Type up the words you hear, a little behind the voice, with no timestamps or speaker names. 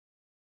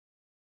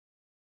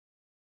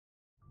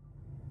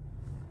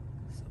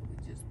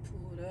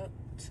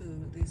to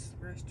this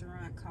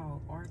restaurant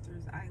called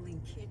Arthur's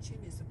Island Kitchen.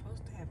 It's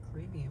supposed to have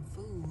Caribbean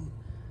food,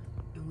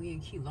 and we in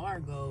Key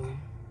Largo.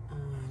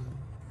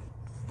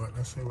 But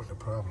let's see what the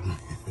problem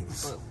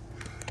is.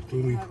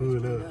 When we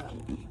pull it up.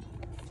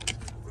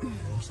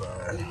 I'm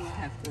sorry.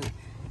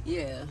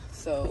 Yeah,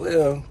 so.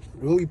 Well,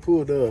 when we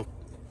pulled up,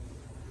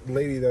 the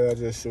lady that I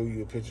just showed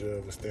you a picture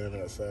of was standing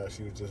outside.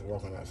 She was just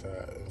walking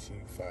outside and she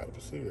fired up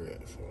a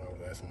cigarette. So I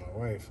was asking my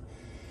wife,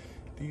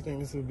 do you think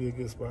this would be a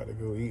good spot to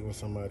go eat when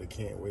somebody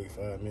can't wait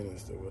 5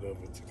 minutes or whatever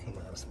to come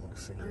out and smoke a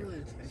cigarette? I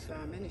wouldn't say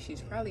 5 minutes.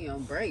 She's probably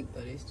on break,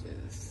 but it's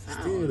just,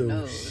 I Still, don't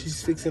know.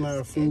 she's fixing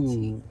our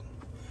food.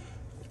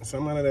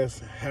 Somebody that's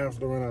half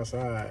to run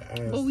outside.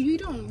 But we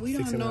don't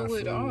know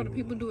what all the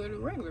people do at the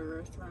regular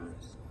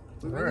restaurants.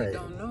 We really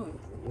don't know.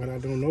 What I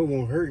don't know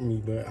won't hurt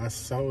me, but I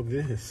saw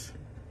this.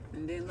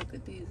 And then look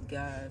at these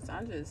guys.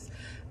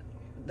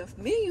 The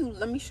menu,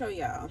 let me show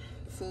y'all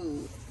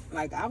food.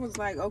 Like, I was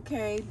like,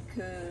 okay,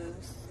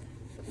 because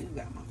you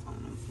got my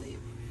phone on flip.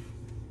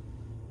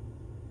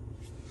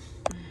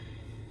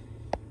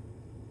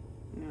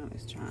 Now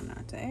let's try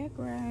not to act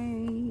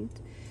right.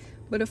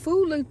 But the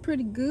food looked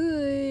pretty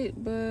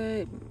good,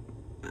 but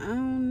I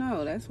don't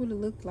know. That's what it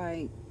looked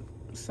like.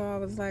 So I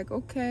was like,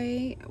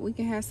 okay, we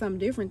can have something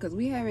different because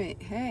we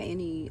haven't had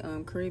any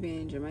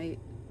Caribbean,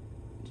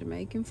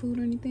 Jamaican food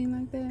or anything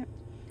like that.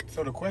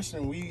 So the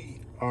question we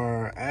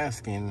are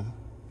asking,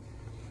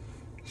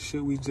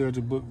 should we judge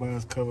a book by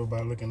its cover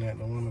by looking at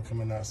the woman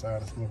coming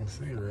outside and smoking a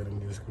cigarette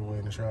and just go in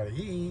and try to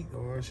eat,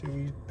 or should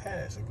we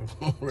pass and go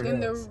somewhere else?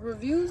 And the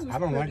reviews was I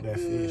don't like that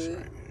good. fish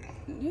right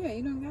there. Yeah,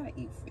 you don't gotta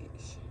eat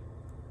fish.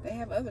 They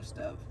have other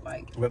stuff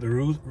like. But the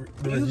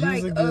reviews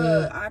like, are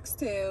good.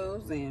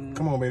 Oxtails and.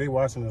 Come on, babe, they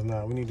watching us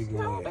now. We need to go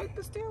No, in. they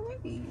can still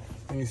eat.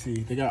 Let me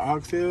see. They got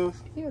oxtails?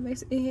 Yeah,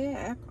 they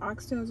have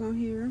oxtails on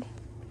here.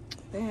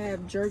 They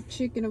have jerk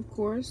chicken, of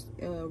course,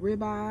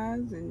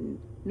 ribeyes and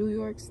New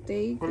York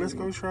steak. Well, let's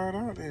go try it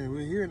out then.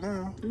 We're here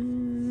now.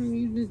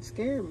 You just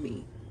scared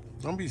me.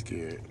 Don't be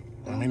scared.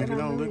 I mean, if it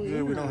don't look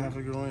good, we don't have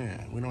to go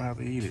in. We don't have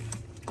to eat it.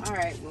 All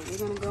right, well, we're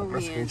going to go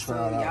Let's in. go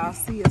try it out. Y'all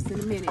see us in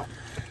a minute.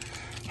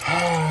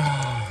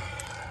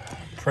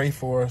 Pray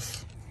for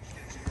us.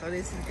 So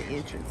this is the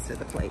entrance to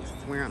the place.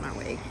 We're on our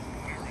way.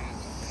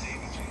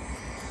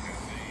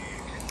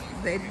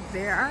 They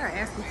are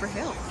asking for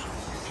help.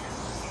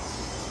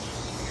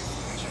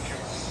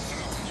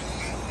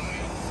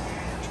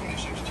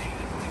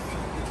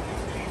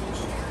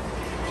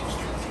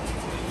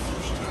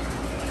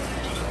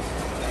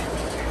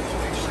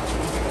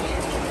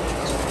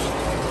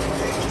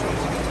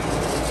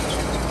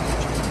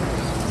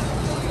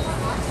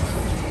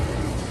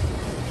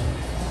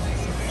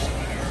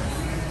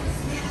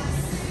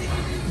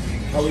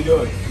 How we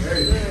doing?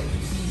 Very good.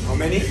 How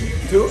many?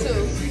 Two?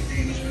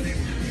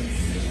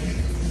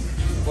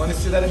 Want to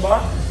sit at a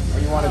bar? Or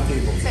you want a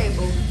table?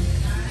 Table.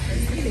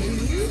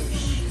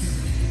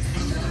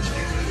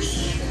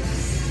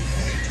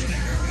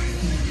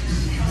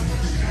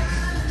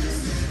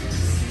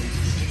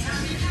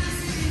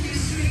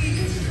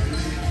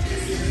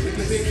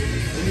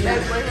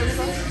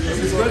 This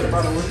is good,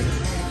 by the way.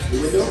 The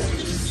window?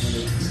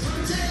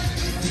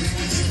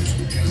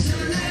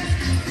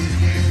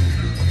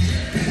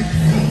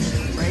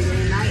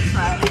 Regular night,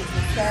 Fridays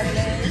and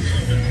Saturdays.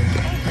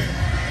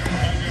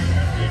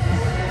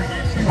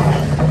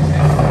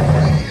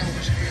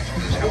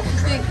 What you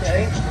think,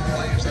 babe?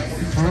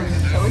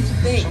 So what you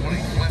think?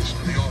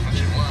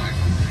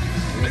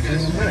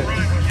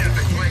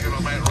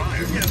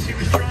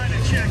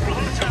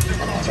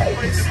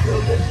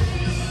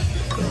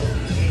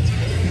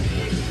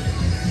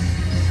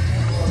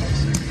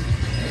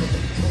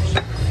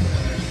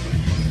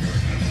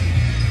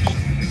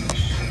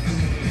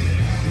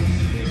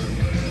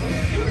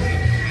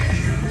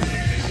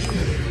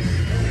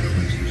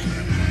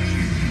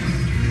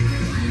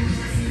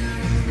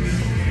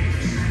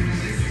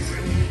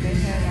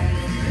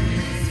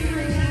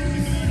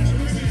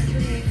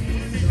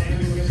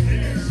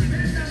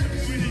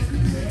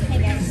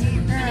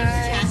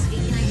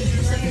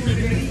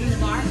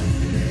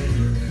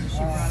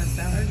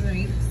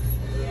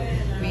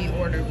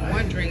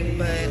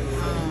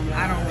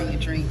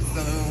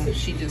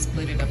 She just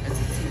split it up into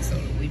two, so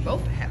we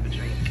both have a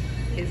drink.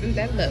 Isn't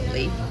that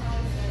lovely?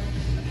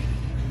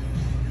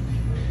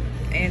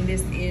 And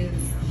this is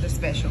the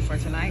special for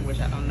tonight,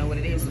 which I don't know what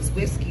it is. It's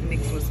whiskey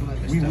mixed with some other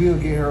stuff. We will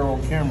get her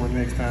on camera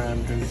next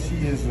time because she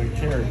is a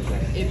character.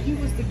 If you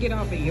was to get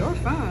off of your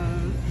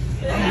phone.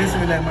 I'm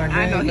listening at my game.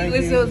 I know he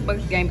listens to his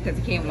Bucks game because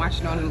he can't watch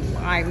it on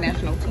live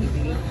national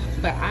TV.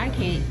 But I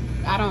can't.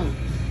 I don't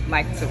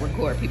like to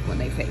record people in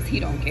their face. He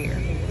don't care.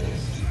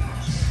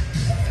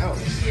 Oh.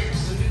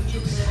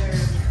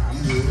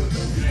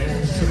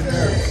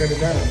 Cut it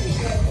down.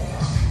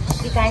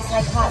 You guys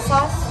like hot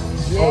sauce?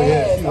 Oh,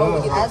 yeah.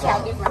 Okay. So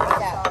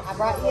I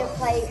brought you a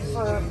plate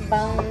for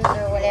bones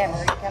or whatever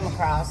you come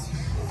across.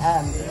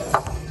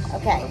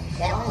 Okay,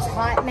 that one's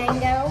hot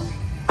mango.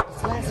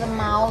 want some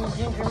mild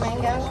ginger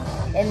mango,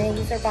 and then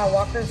you serve by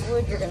Walker's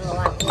Wood. You're gonna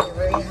like it. They're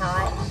very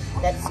hot.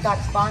 That's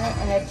Scotch bonnet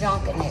and a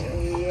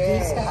Junkanoo.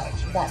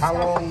 Yeah. How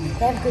long?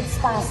 They have good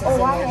spices Oh,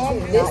 in I there had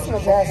too. this not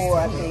one just before,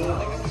 I tea. think.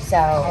 So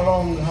How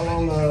long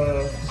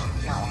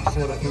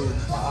sort of food?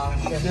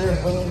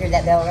 when you hear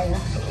that bell ring,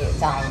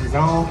 it's on. It's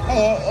on?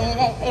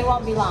 And it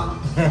won't be long.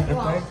 It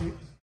won't. Thank you.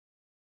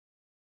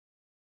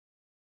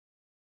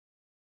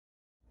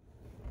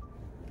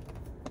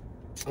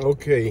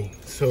 Okay,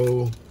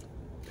 so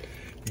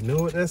you know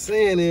what that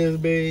saying is,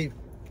 babe.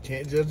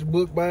 Can't judge a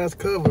book by its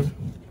cover.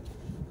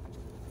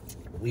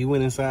 We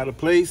went inside the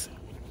place.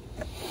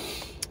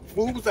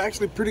 Food was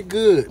actually pretty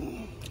good.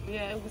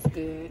 Yeah, it was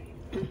good.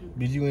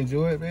 Did you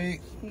enjoy it, babe?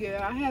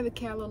 Yeah, I had the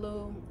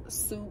callaloo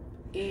soup,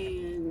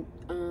 and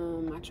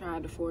I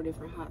tried the 4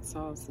 different hot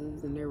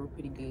sauces, and they were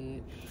pretty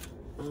good.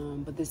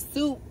 But the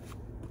soup,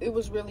 it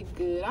was really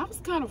good. I was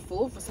kind of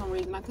full for some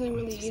reason. I couldn't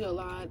really eat a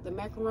lot. The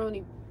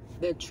macaroni,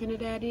 the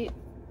Trinidadian.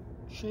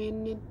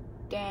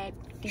 Trinidad,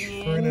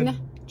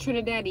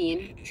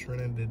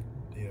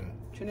 yeah.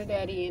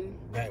 Trinidadian.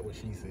 That's what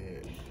she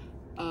said.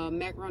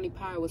 Macaroni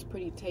pie was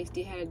pretty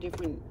tasty. It had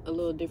a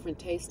little different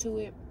taste to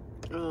it.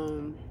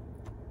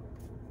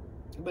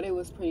 But it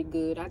was pretty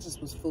good. I just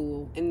was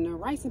full. And the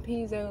rice and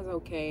peas, that was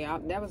okay.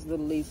 That was the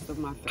least of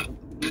my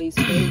least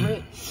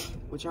favorite,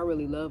 which I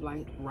really love,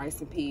 like rice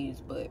and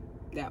peas. But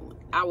that one,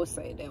 I would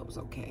say that was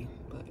okay.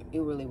 But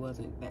it really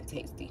wasn't that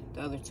tasty.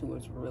 The other two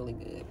was really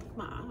good.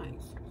 My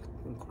eyes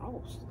are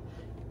crossed.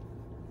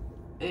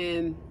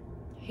 And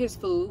his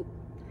food.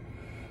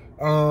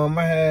 I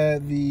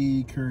had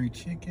the curry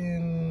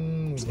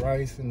chicken with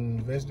rice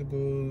and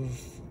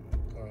vegetables.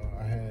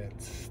 I had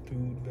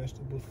stewed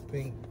vegetables, I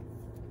think.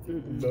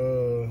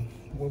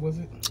 What was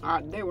it?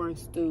 They weren't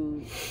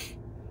stewed.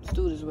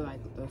 Stewed is with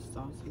like the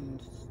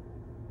sausage.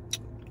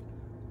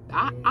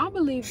 I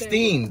believe they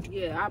steamed.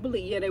 I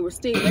believe. Yeah, they were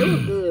steamed. They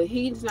were good.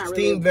 He's not really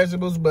steamed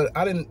vegetables, but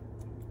I didn't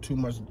too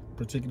much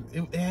particular.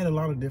 It had a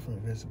lot of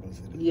different vegetables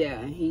in it.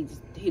 Yeah, he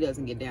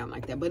doesn't get down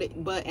like that.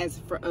 But as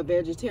for a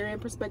vegetarian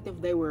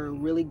perspective, they were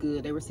really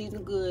good. They were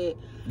seasoned good.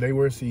 They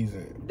were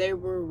seasoned. They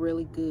were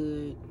really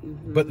good.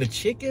 But the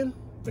chicken,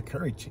 the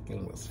curry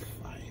chicken was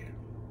fire.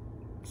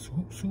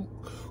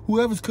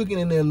 Whoever's cooking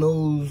in there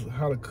knows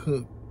how to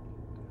cook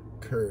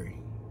curry.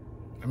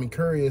 I mean,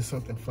 curry is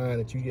something fine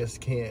that you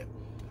just can't.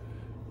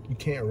 You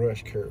can't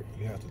rush curry.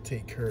 You have to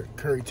take curry.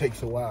 Curry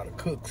takes a while to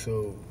cook,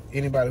 so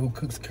anybody who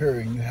cooks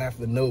curry, you have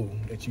to know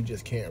that you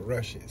just can't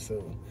rush it.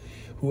 So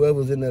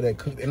whoever's in there that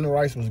cooked, and the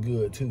rice was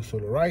good too. So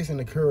the rice and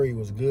the curry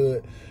was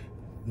good.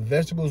 The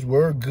vegetables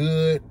were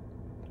good.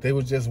 They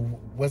was just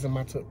wasn't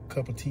my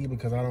cup of tea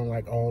because I don't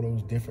like all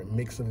those different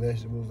mix of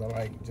vegetables. I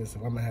like just,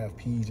 if I'm gonna have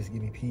peas, just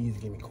give me peas,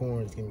 give me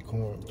corn, just give me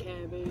corn.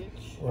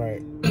 Cabbage.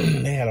 Right.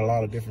 They had a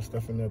lot of different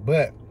stuff in there.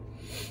 But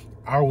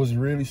I was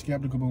really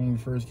skeptical when we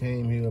first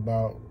came here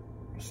about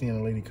seeing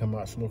a lady come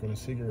out smoking a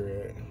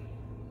cigarette.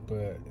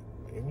 But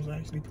it was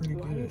actually pretty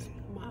good.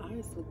 My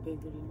eyes look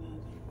bigger than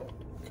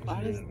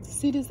that.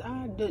 See this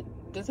eye?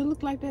 Does it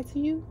look like that to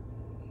you?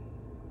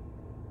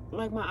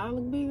 Like my eye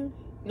look bigger?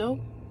 No?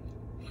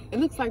 It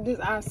looks like this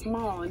eye's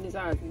small and this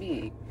eye's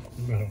big.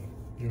 No,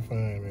 you're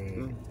fine,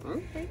 man.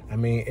 Okay. I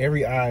mean,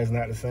 every eye is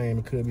not the same.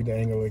 It could be the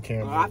angle of the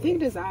camera. I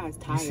think this eye is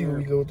tighter. You see what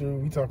we go through?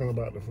 We talking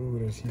about the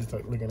food and she's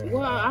looking at her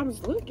Well, eye. I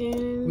was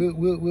looking.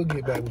 We'll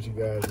get back with you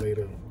guys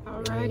later.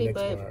 Alrighty,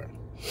 but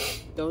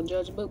don't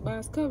judge a book by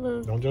its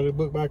cover. Don't judge a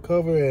book by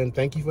cover, and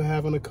thank you for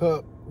having a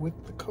cup with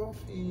the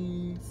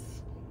coffees.